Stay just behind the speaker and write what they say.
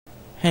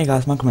Hey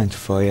guys, Minecraft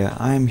for you.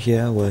 I'm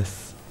here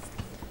with,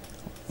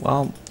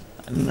 well,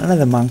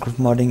 another Minecraft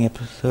modding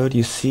episode.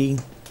 You see,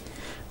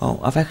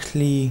 I've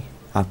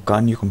got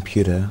a new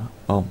computer,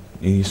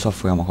 new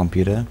software on my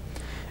computer,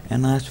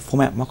 and I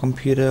format my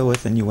computer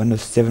with a new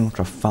Windows 7, which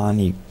I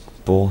finally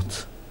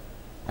bought.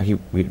 We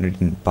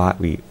didn't buy it,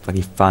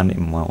 we found it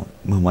in my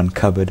one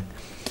cupboard.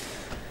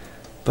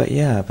 But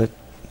yeah,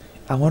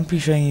 I won't be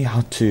showing you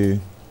how to,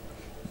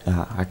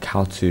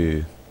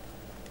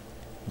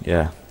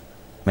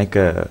 make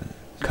a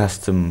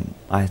custom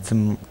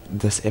item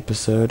this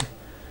episode.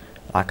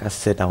 Like I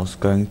said, I was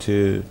going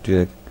to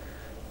do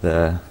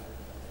the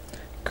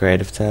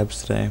creative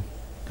tabs today.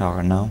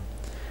 Or now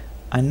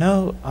I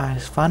know I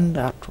found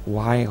out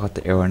why I got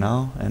the error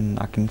now, and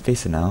I can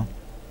fix it now,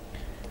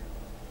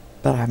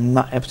 but I'm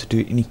not able to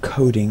do any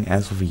coding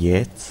as of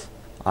yet.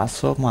 I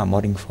saw my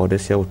modding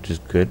folders here, which is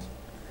good,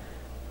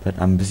 but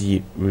I'm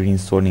busy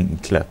reinstalling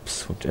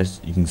Eclipse, which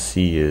as you can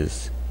see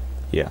is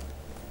here.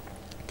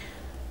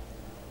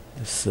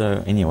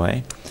 So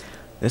anyway,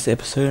 this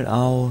episode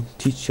I'll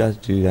teach you how to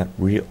do that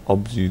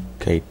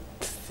reobfuscate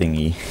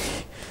thingy.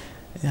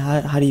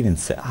 How do you even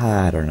say?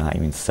 I don't know how to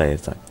even say it.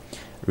 It's like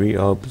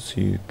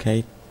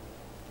reobfuscate.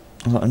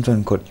 I'm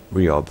trying to call it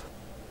reob.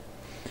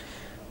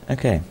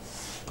 Okay,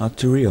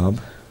 to reob,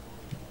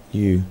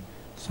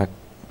 it's like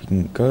you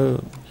can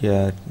go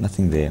here,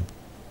 nothing there,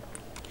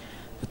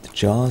 but the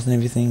jars and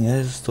everything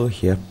is still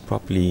here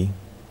properly.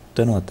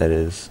 Don't know what that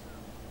is.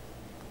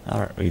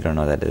 I really don't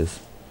know what that is.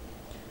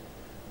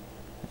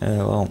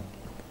 Well,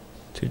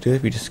 to do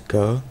it, we just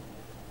go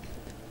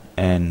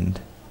and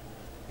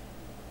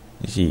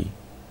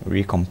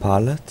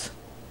recompile it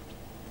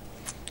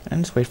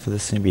and just wait for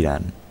this to be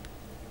done,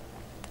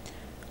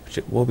 which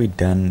it will be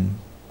done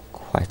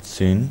quite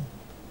soon.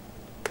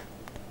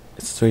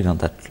 It's really not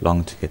that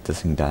long to get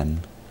this thing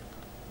done,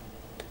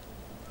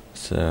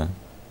 so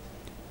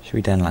should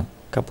be done in like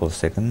a couple of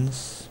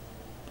seconds.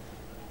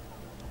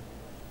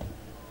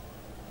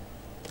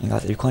 And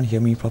guys, if you can't hear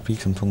me properly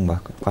because I'm talking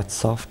about quite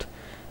soft,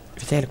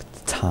 if you take a look at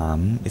the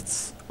time,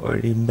 it's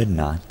already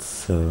midnight,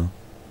 so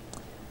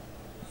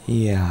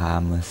yeah, I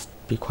must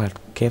be quite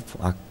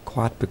careful,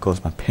 quiet,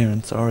 because my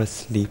parents are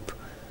asleep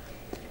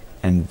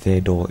and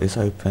their door is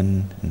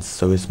open and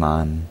so is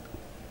mine.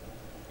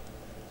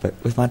 But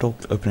with my door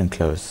open and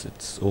closed,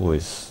 it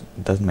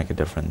doesn't make a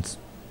difference.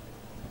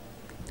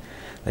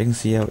 Like you can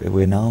see here,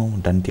 we're now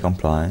done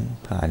decompiling,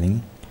 but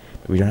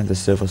we don't have the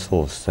server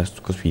source. That's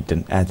because we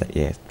didn't add that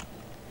yet.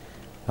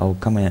 I'll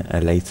come in a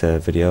later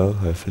video,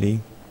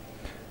 hopefully.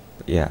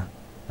 But yeah,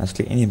 let's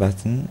click any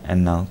button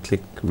and now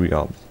click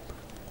reob.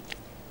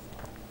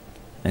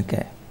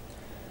 Okay.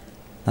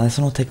 Now this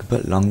one will take a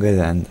bit longer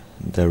than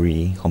the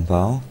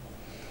recompile,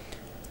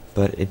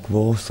 but it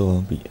will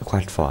also be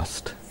quite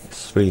fast.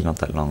 It's really not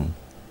that long.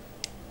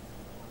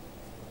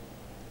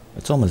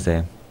 It's almost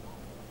there,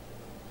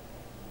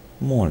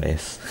 more or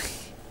less.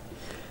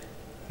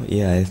 But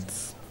yeah,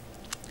 it's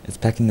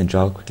packing the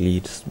jar quickly,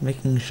 just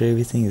making sure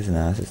everything is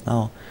nice. It's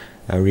now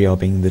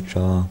reobbing the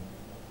jar.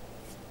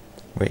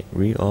 Wait,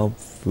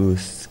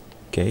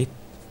 reobfuscate?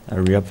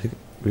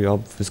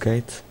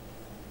 Reobfuscate?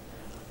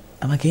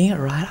 Am I getting it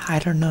right? I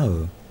don't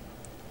know.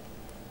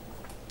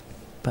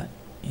 But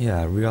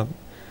yeah, reob.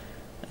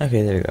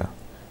 Okay, there we go.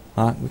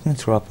 We can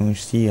scroll up and we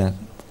see it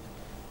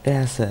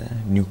has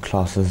new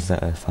classes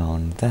that I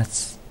found.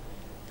 That's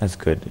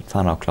good. It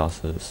found our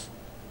classes.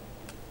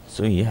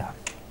 So yeah.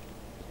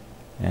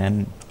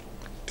 And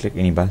click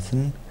any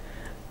button.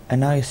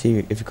 And now you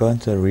see, if you go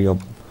into the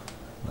reob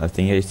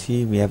thing, you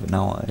see we have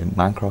now a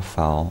Minecraft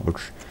file,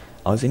 which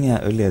I was in here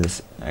earlier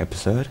this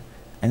episode,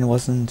 and it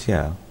wasn't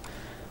here.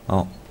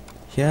 Well,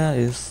 here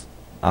is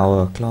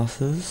our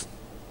classes,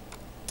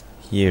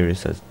 here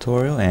is a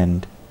tutorial,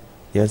 and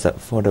here's that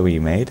photo we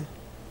made.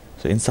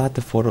 So inside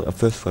the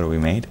first photo we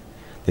made,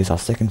 there's our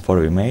second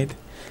photo we made,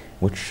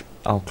 which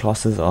our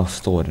classes are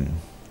stored in.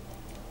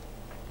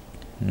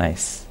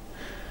 Nice.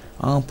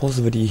 I'll pause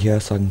the video here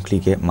so I can quickly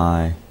get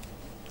my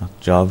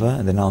Java,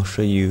 and then I'll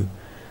show you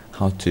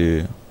how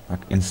to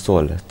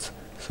install it.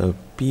 So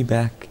be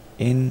back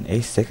in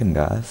a second,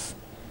 guys.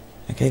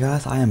 Okay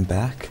guys, I am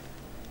back,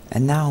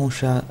 and now I'll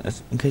show,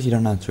 in case you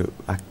don't know how to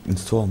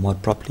install a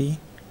mod properly,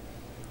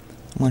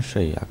 I'm going to show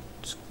you.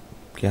 Just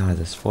get out of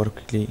this photo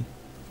quickly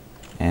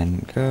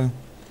and go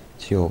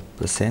to your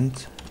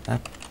percent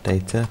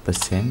updater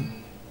percent,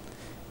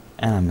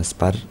 and I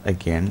misspelled it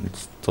again.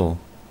 It's still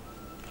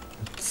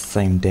the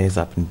same days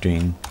I've been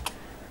doing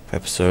for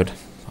episode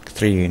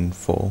 3 and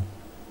 4.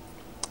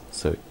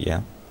 So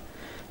yeah,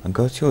 and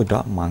go to your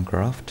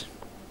 .minecraft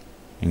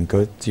and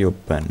go to your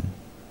bin.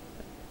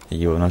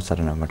 You will notice I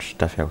don't have much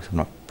stuff here because I've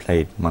not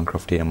played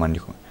Minecraft yet on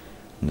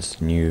this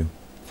new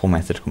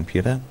formatted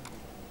computer.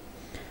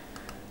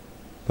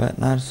 But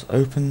now just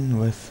open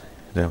with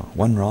the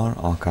WinRAR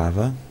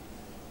archiver,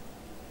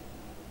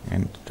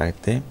 and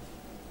right there,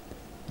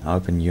 I'll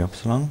open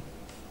uepsilon.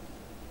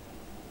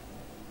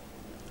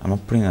 I'm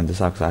not putting it on this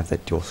side because I have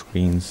that dual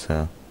screen,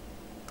 so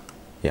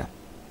yeah.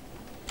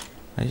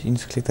 You need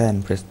to click that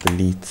and press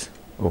delete.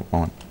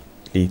 Oh,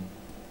 delete.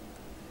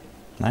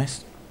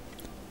 Nice.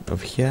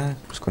 Over here,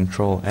 just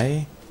Control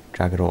A,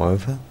 drag it all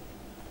over.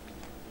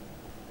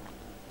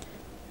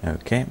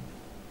 Okay.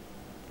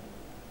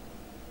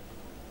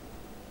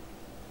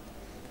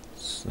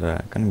 It's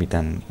gonna be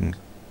done in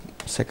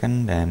a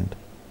second, and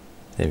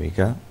there we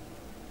go.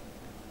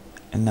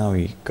 And now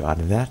we got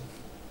that.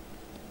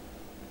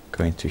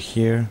 Go into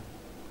here.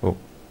 Oh,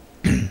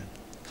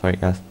 sorry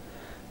guys.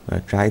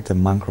 Drag the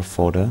Minecraft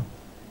folder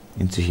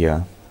into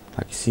here.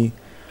 Like you see,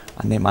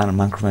 I named mine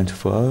Minecraft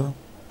 2.0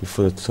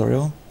 before the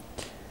tutorial.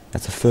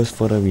 That's the first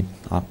folder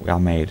I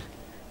made.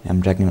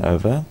 I'm dragging it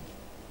over,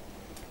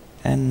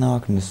 and now I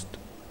can just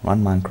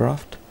run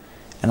Minecraft,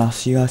 and I'll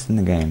see you guys in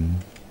the game.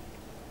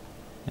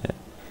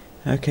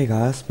 Okay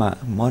guys, my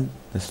mod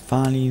is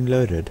finally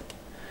loaded.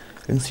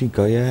 You can see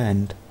go here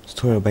and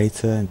tutorial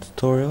beta and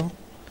tutorial.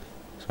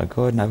 So I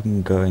go ahead and I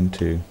can go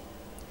into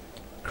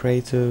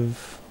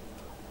creative,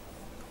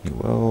 new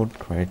world,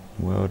 create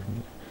world,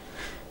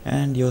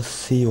 and you'll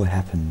see what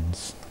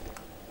happens.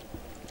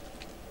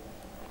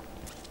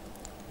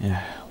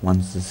 Yeah,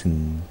 once it's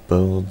in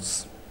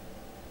builds,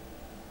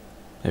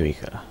 there we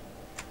go.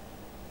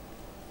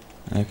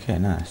 Okay,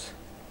 nice.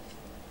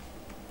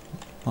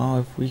 Well,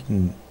 if we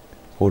can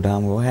hold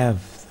down, we'll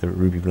have the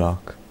ruby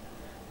block,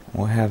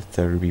 we'll have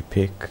the ruby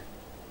pick.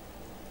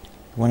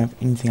 We won't have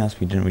anything else.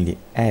 We didn't really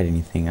add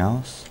anything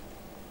else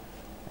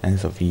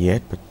as of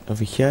yet, but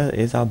over here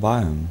is our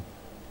biome.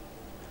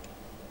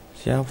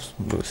 See how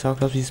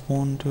close we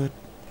spawn to it?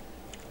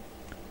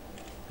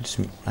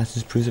 That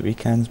just proves that we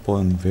can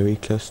spawn very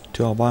close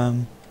to our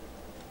biome.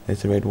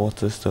 There's the red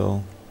water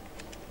still.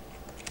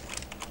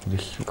 We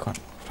can't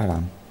fly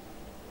down.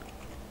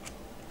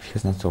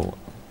 Here's not so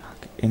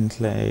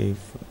enclave,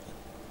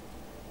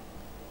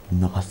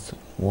 not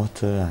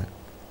water,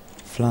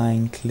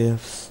 flying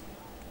cliffs.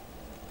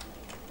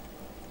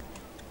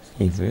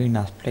 It's a very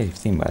nice place if you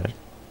think about it.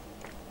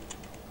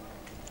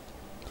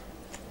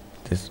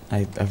 This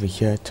over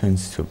here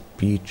turns to a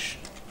beach.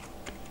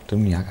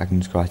 Don't mean I can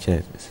just go right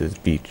here. This is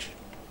beach,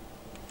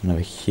 and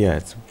over here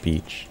it's a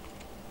beach.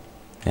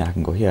 Yeah, I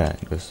can go here.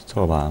 It goes to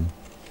biome.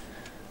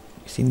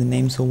 You seen the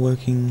names all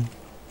working?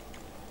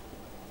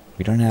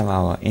 We don't have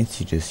our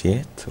entity just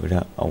yet,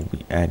 so I'll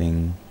be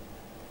adding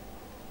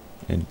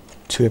in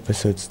 2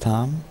 episodes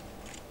time.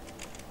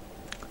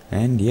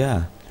 And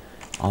yeah,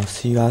 I'll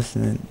see you guys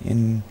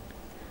in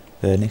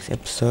the next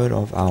episode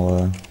of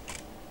our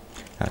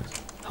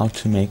how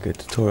to make a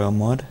tutorial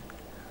mod.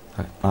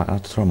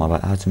 Not tutorial mod,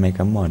 but how to make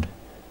a mod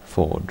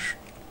forge.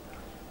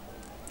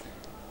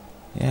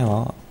 Yeah,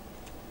 well,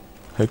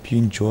 hope you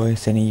enjoy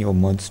sending your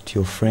mods to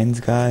your friends,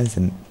 guys,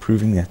 and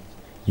proving that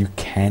you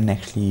can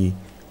actually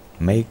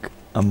make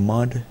a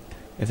mod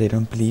if they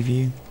don't believe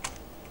you.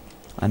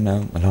 I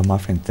know a lot of my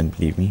friends didn't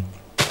believe me.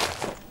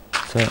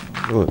 So,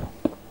 ooh,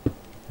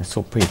 that's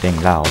all pretty dang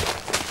loud.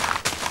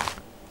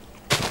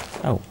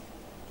 Oh,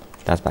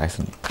 that's by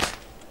accident.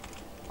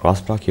 Grass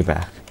block, you're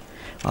back.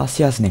 I'll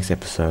see you guys next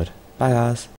episode. Bye guys.